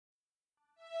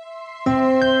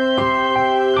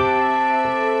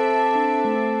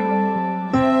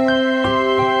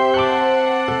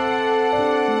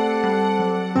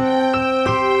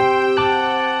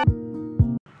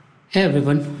Hey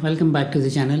everyone, welcome back to the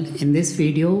channel. In this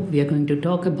video, we are going to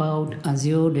talk about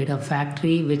Azure Data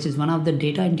Factory, which is one of the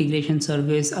data integration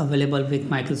service available with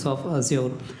Microsoft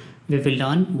Azure. We will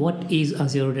learn what is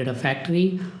Azure Data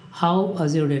Factory, how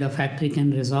Azure Data Factory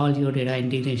can resolve your data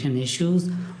integration issues,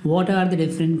 what are the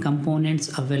different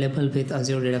components available with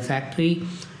Azure Data Factory,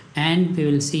 and we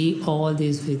will see all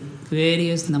these with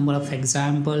various number of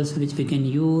examples which we can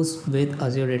use with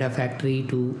Azure Data Factory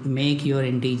to make your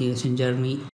integration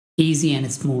journey easy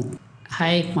and smooth.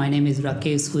 Hi, my name is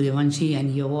Rakesh Suryavanshi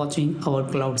and you're watching our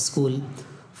Cloud School.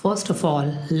 First of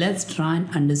all, let's try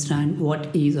and understand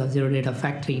what is Azure Data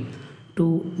Factory.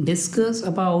 To discuss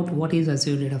about what is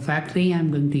Azure Data Factory,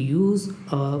 I'm going to use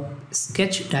a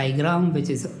sketch diagram which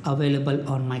is available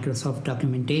on Microsoft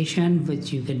documentation,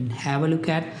 which you can have a look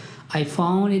at. I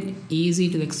found it easy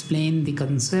to explain the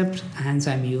concept, hence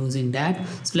I'm using that.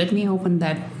 So let me open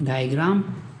that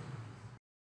diagram.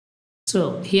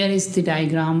 So here is the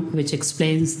diagram which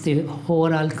explains the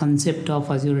overall concept of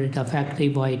Azure Data Factory,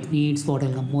 why it needs, what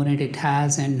all component it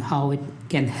has, and how it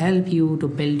can help you to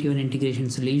build your integration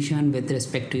solution with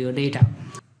respect to your data.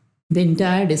 The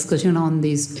entire discussion on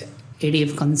this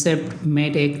ADF concept may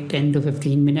take 10 to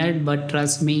 15 minutes, but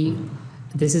trust me,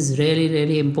 this is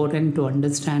really important to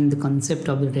understand the concept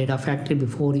of the data factory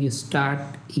before you start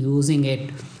using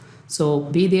it. So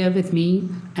be there with me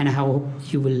and I hope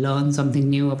you will learn something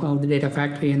new about the data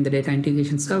factory and the data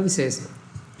integration services.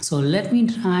 So let me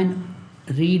try and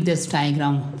read this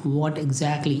diagram, what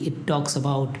exactly it talks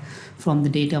about from the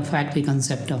data factory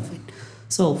concept of it.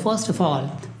 So first of all,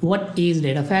 what is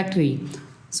data factory?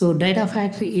 So data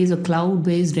factory is a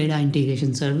cloud-based data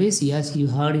integration service. Yes, you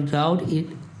heard it out.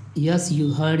 Yes,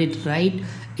 you heard it right.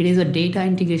 It is a data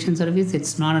integration service.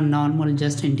 It's not a normal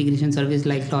just integration service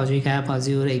like Logic App,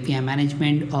 Azure API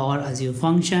Management or Azure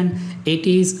Function. It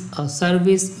is a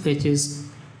service which is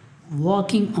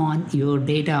working on your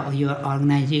data or your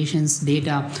organization's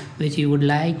data which you would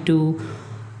like to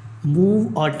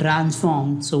move or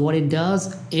transform. So what it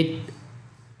does, it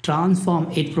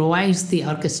provides the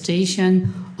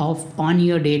orchestration on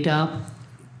your data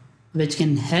which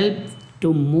can help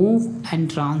to move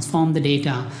and transform the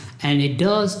data, and it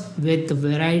does with the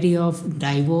variety of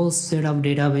diverse set of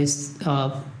database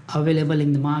available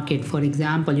in the market. For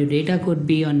example, your data could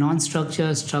be a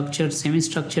non-structured, structured,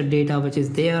 semi-structured data which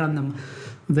is there on the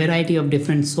variety of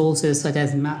different sources such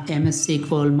as MS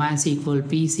SQL, MySQL,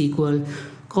 pSQL,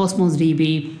 Cosmos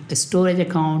DB, a storage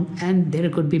account, and there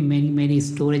could be many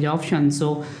storage options.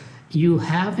 So you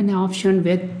have an option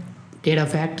with Data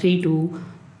Factory to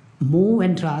move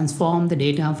and transform the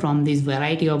data from this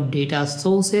variety of data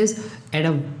sources at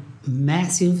a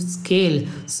massive scale.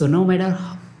 So no matter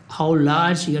how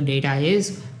large your data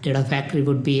is, Data Factory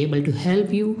would be able to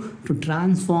help you to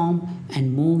transform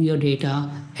and move your data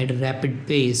at a rapid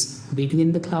pace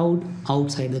between the cloud,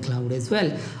 outside the cloud as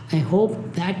well. I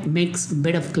hope that makes a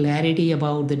bit of clarity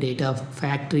about the Data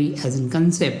Factory as in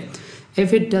concept.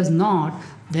 If it does not,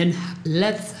 then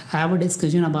let's have a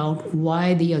discussion about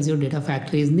why the Azure Data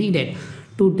Factory is needed.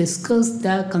 To discuss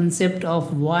the concept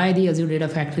of why the Azure Data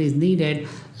Factory is needed,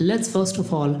 let's first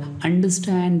of all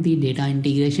understand the data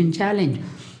integration challenge.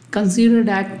 Consider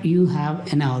that you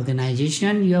have an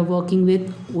organization you are working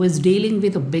with who is dealing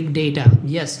with a big data.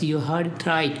 Yes, you heard it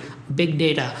right, big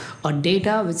data. A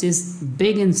data which is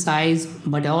big in size,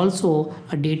 but also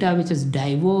a data which is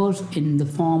diverse in the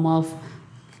form of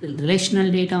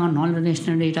relational data,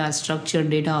 non-relational data,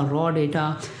 structured data, raw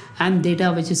data, and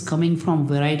data which is coming from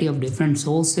variety of different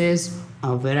sources,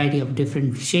 a variety of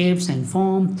different shapes and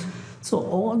forms. So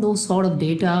all those sort of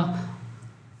data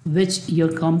which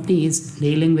your company is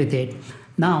dealing with it.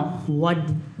 Now what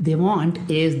they want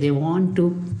is they want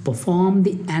to perform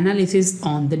the analysis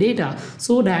on the data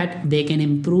so that they can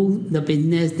improve the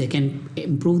business, they can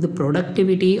improve the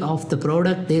productivity of the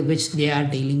product which they are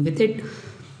dealing with it.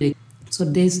 So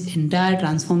this entire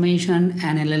transformation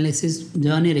and analysis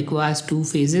journey requires two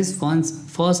phases.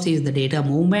 First is the data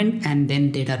movement and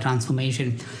then data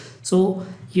transformation. So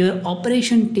your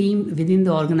operation team within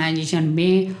the organization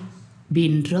may be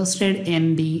interested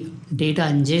in the data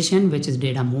ingestion, which is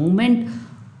data movement.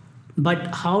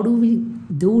 But how do we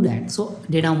do that? So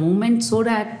data movement so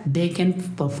that they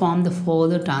can perform the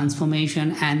further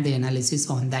transformation and the analysis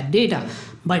on that data.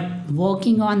 But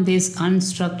working on this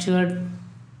unstructured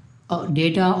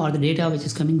data or the data which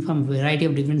is coming from a variety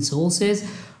of different sources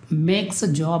makes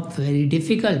a job very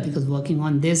difficult, because working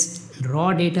on this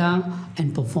raw data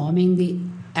and performing the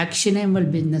actionable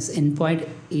business endpoint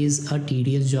is a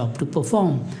tedious job to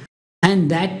perform,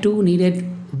 and that too needed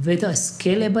with a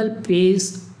scalable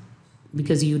pace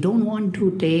because you don't want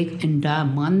to take entire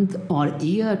month or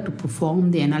year to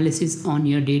perform the analysis on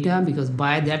your data, because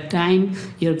by that time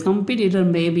your competitor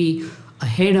may be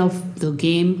ahead of the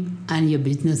game and your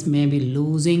business may be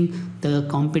losing the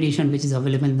competition which is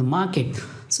available in the market.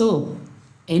 So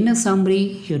in a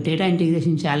summary, your data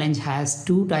integration challenge has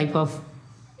two type of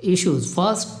issues.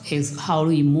 First is how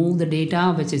do you move the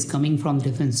data which is coming from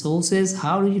different sources,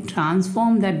 how do you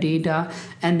transform that data,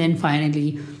 and then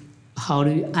finally how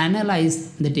do you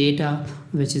analyze the data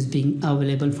which is being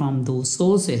available from those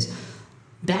sources.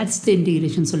 That's the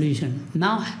integration solution.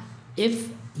 Now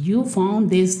if you found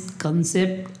this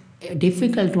concept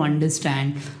difficult to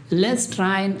understand, let's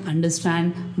try and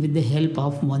understand with the help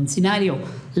of one scenario.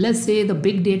 Let's say the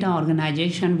big data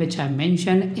organization which I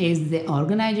mentioned is the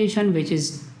organization which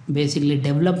is basically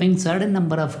developing certain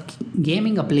number of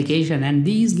gaming application, and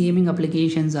these gaming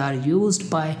applications are used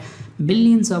by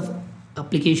millions of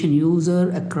application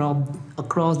user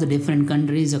across the different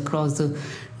countries across the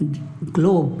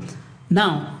globe.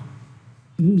 Now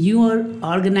your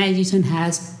organization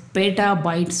has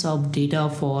petabytes of data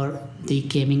for the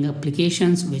gaming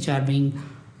applications which are being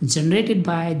generated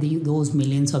by those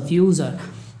millions of users.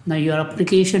 Now your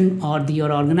application or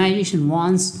your organization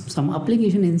wants some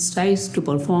application insights to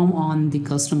perform on the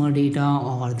customer data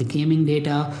or the gaming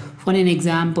data. For an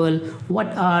example, what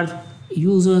are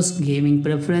users gaming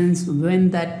preference,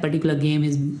 when that particular game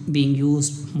is being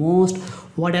used most,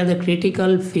 what are the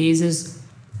critical phases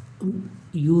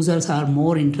users are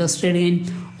more interested in,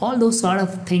 all those sort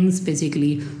of things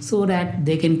basically, so that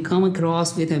they can come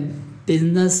across with a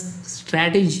business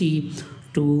strategy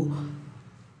to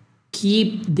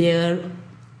keep their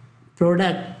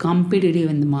product competitive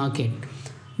in the market.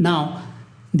 Now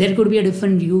there could be a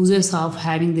different uses of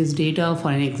having this data.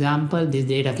 For an example, this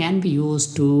data can be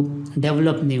used to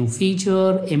develop new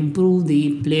feature, improve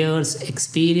the player's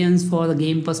experience for the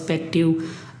game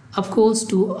perspective, of course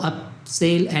to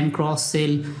upsell and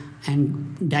cross-sell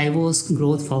and diverse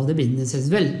growth for the business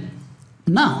as well.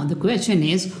 Now the question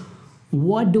is,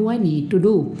 what do I need to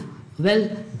do? Well,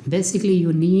 basically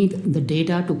you need the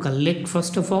data to collect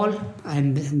first of all,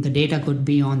 and the data could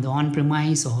be on the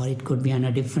on-premise or it could be on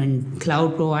a different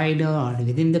cloud provider or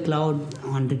within the cloud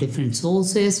on the different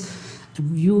sources.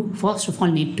 You first of all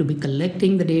need to be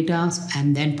collecting the data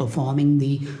and then performing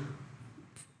the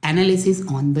analysis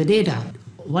on the data.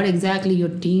 What exactly your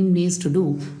team needs to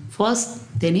do?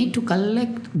 First, they need to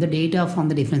collect the data from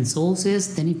the different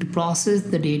sources. They need to process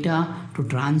the data to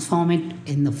transform it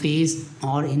in the phase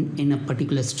or in a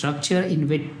particular structure in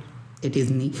which it is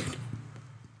needed.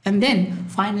 And then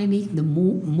finally, they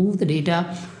move the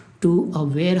data to a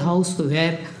warehouse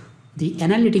where the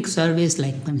analytic service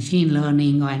like machine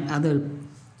learning and other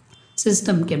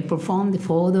system can perform the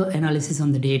further analysis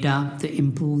on the data to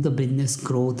improve the business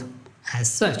growth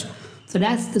as such. So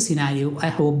that's the scenario. I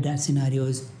hope that scenario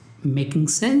is making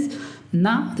sense.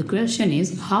 Now the question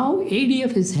is how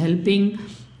ADF is helping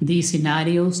these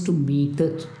scenarios to meet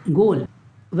the goal.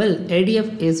 Well,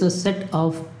 ADF is a set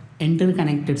of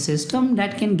interconnected system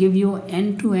that can give you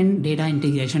end-to-end data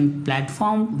integration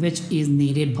platform which is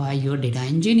needed by your data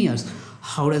engineers.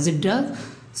 How does it do?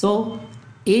 So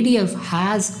ADF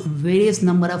has various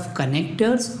number of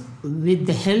connectors. With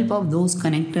the help of those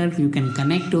connectors, you can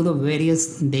connect to the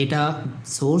various data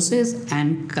sources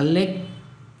and collect.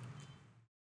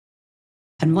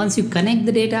 And once you connect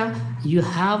the data, you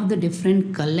have the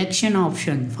different collection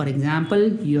option. For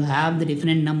example, you have the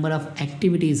different number of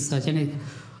activities such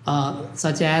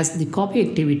as the copy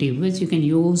activity, which you can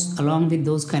use along with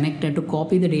those connectors to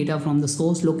copy the data from the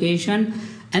source location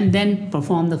and then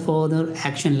perform the further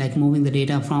action like moving the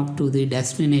data from to the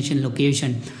destination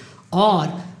location. Or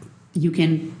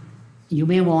you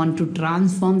may want to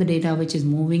transform the data which is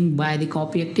moving by the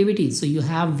copy activity. So you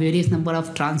have various number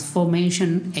of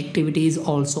transformation activities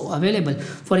also available.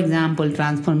 For example, the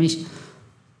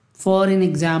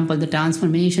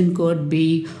transformation could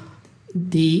be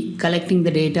the collecting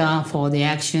the data for the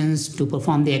actions to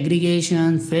perform the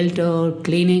aggregation, filter,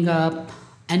 cleaning up,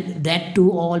 and that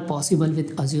too all possible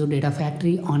with Azure Data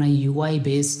Factory on a UI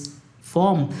based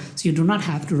form. So you do not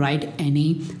have to write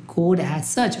any code as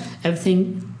such.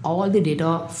 Everything, all the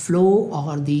data flow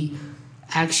or the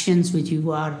actions which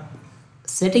you are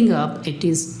setting up, it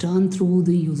is done through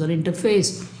the user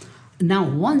interface. Now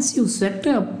once you set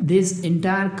up this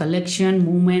entire collection,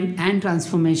 movement and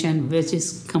transformation which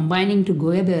is combining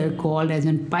together called as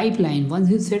a pipeline, once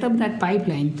you set up that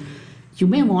pipeline, you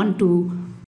may want to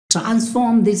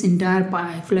transform this entire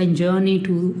pipeline journey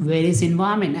to various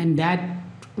environment, and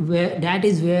that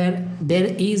is where there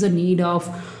is a need of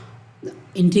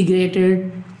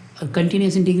integrated a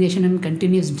continuous integration and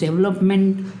continuous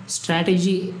development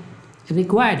strategy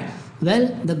required? Well,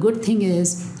 the good thing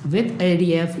is with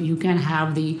ADF you can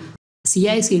have the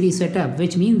CI/CD setup,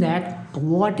 which means that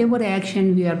whatever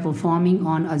action we are performing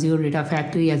on Azure Data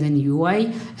Factory as an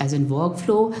UI, as in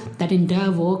workflow, that entire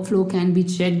workflow can be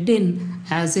checked in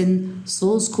as in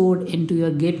source code into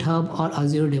your GitHub or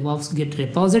Azure DevOps Git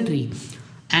repository,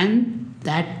 and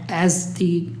that as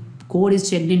the code is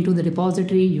checked into the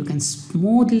repository, you can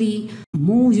smoothly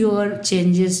move your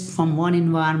changes from one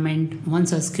environment, one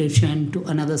subscription to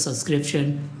another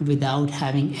subscription without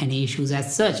having any issues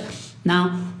as such.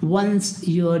 Now, once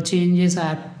your changes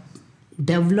are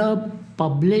developed,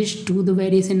 published to the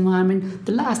various environment,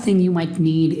 the last thing you might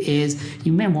need is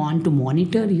you may want to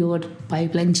monitor your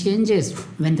pipeline changes.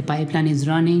 When the pipeline is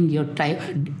running, your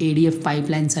ADF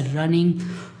pipelines are running,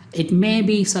 it may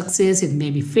be success, it may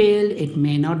be fail, it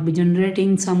may not be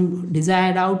generating some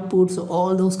desired output. So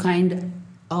all those kind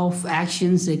of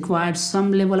actions require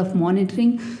some level of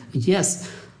monitoring. Yes,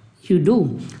 you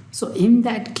do. So in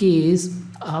that case,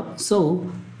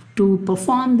 to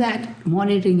perform that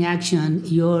monitoring action,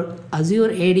 your Azure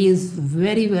AD is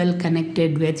very well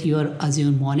connected with your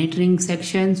Azure monitoring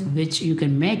sections, which you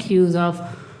can make use of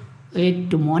it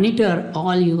to monitor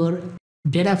all your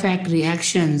data factory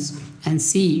actions and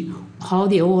see how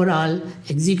the overall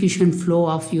execution flow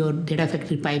of your data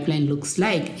factory pipeline looks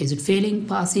like. Is it failing,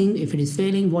 passing? If it is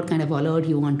failing, what kind of alert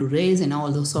you want to raise, and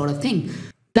all those sort of things.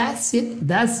 That's it.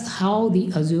 That's how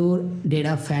the Azure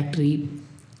Data Factory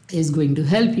is going to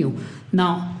help you.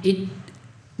 Now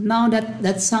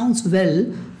that sounds well,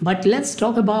 but let's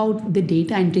talk about the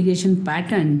data integration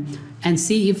pattern and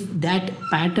see if that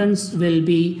patterns will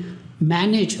be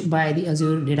managed by the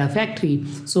Azure Data Factory.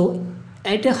 So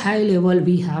at a high level,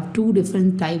 we have two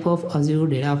different type of Azure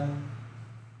data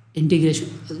integration.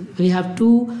 We have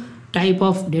two type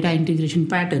of data integration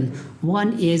pattern.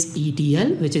 One is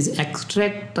ETL, which is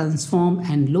extract, transform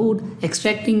and load.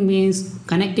 Extracting means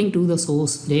connecting to the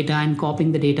source data and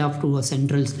copying the data to a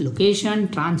central location.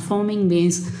 Transforming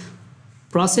means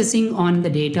processing on the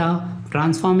data,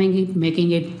 transforming it,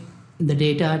 making it the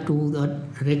data to the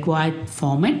required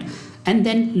format, and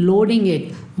then loading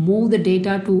it, move the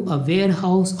data to a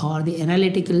warehouse or the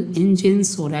analytical engine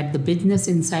so that the business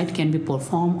insight can be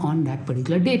performed on that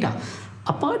particular data.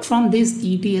 Apart from this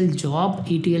ETL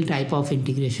type of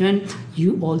integration,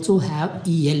 you also have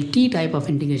ELT type of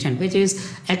integration, which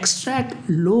is extract,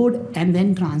 load and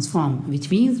then transform, which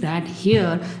means that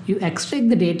here you extract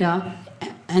the data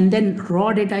and then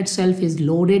raw data itself is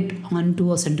loaded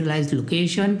onto a centralized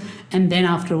location, and then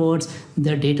afterwards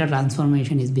the data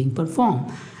transformation is being performed.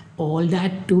 All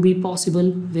that to be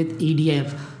possible with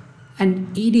EDF,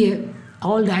 and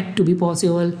all that to be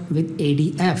possible with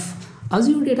ADF.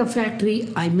 Azure Data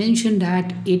Factory, I mentioned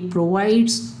that it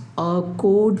provides a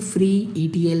code-free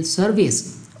ETL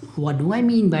service. What do I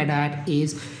mean by that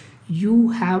is you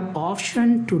have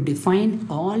option to define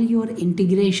all your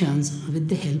integrations with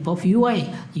the help of UI.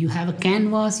 You have a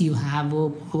canvas, you have a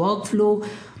workflow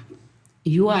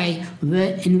UI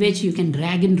in which you can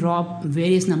drag and drop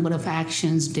various number of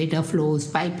actions, data flows,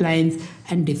 pipelines,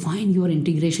 and define your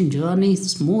integration journey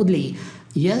smoothly.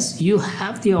 Yes, you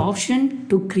have the option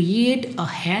to create a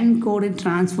hand-coded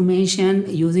transformation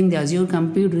using the Azure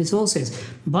Compute resources.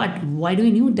 But why do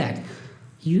you need that?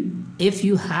 If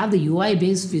you have the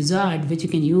UI-based wizard which you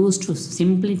can use to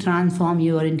simply transform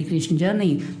your integration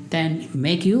journey, then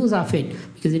make use of it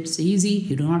because it's easy.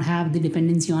 You do not have the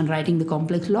dependency on writing the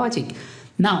complex logic.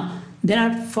 Now, there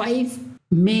are 5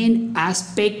 main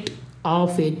aspects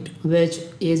of it which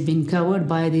is being covered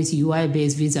by this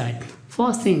UI-based wizard.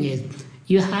 First thing is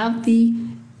you have the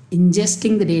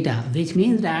ingesting the data, which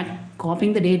means that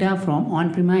copying the data from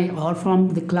on-premise or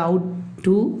from the cloud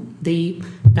to the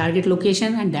target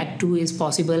location, and that too is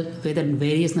possible with a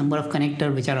various number of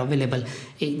connectors which are available.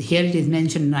 Here it is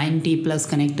mentioned 90 plus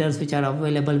connectors which are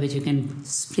available, which you can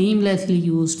seamlessly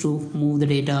use to move the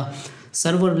data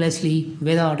serverlessly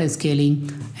without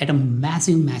scaling at a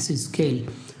massive scale.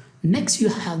 Next, you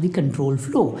have the control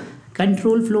flow.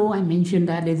 Control flow, I mentioned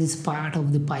that it is part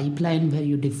of the pipeline where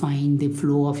you define the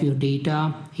flow of your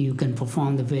data. You can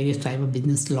perform the various type of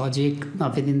business logic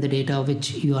within the data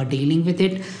which you are dealing with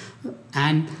it,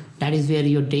 and that is where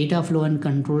your data flow and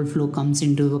control flow comes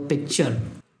into the picture,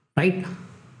 right?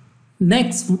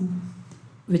 Next,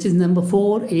 which is number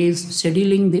 4, is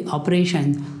scheduling the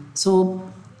operation.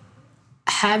 So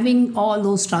having all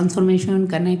those transformation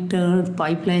connector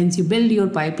pipelines, you build your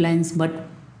pipelines, but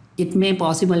it may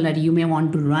possible that you may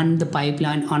want to run the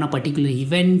pipeline on a particular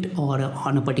event or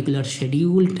on a particular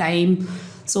schedule time.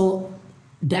 So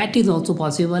That is also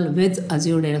possible with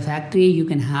Azure Data Factory. You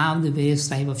can have the various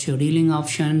type of scheduling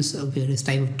options, various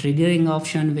type of triggering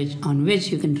option, on which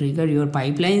you can trigger your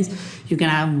pipelines. You can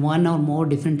have one or more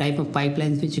different type of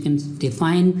pipelines which you can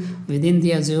define within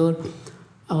the Azure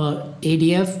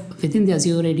ADF,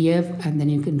 and then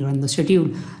you can run the schedule.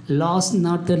 Last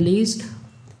not the least,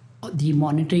 the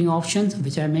monitoring options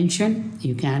which I mentioned.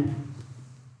 You can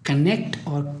connect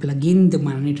or plug in the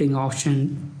monitoring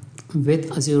option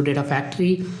with Azure Data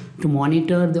Factory to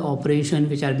monitor the operation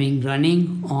which are being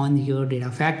running on your data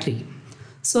factory.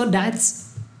 So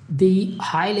that's the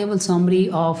high level summary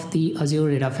of the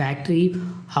Azure Data Factory.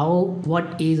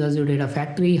 What is Azure Data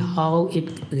Factory, how it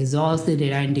resolves the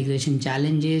data integration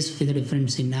challenges with the different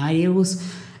scenarios,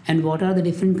 and what are the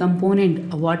different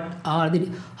components,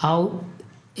 how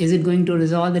is it going to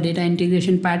resolve the data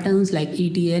integration patterns like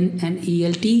ETN and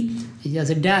ELT? Yes,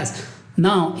 it does.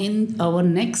 Now, in our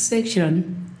next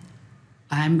section,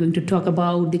 I am going to talk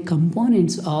about the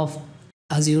components of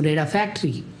Azure Data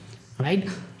Factory, right?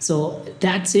 So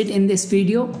that's it in this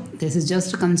video. This is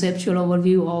just a conceptual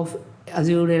overview of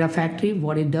Azure Data Factory,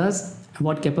 what it does,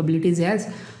 what capabilities it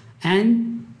has, and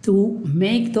to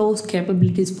make those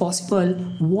capabilities possible,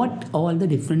 what all the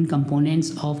different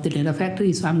components of the data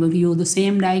factory. So I'm going to use the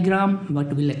same diagram,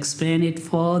 but we'll explain it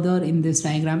further in this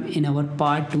diagram in our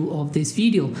part 2 of this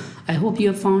video. I hope you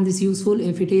have found this useful.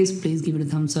 If it is, please give it a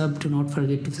thumbs up. Do not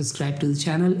forget to subscribe to the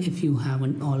channel if you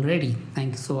haven't already.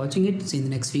 Thanks for watching it. See you in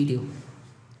the next video.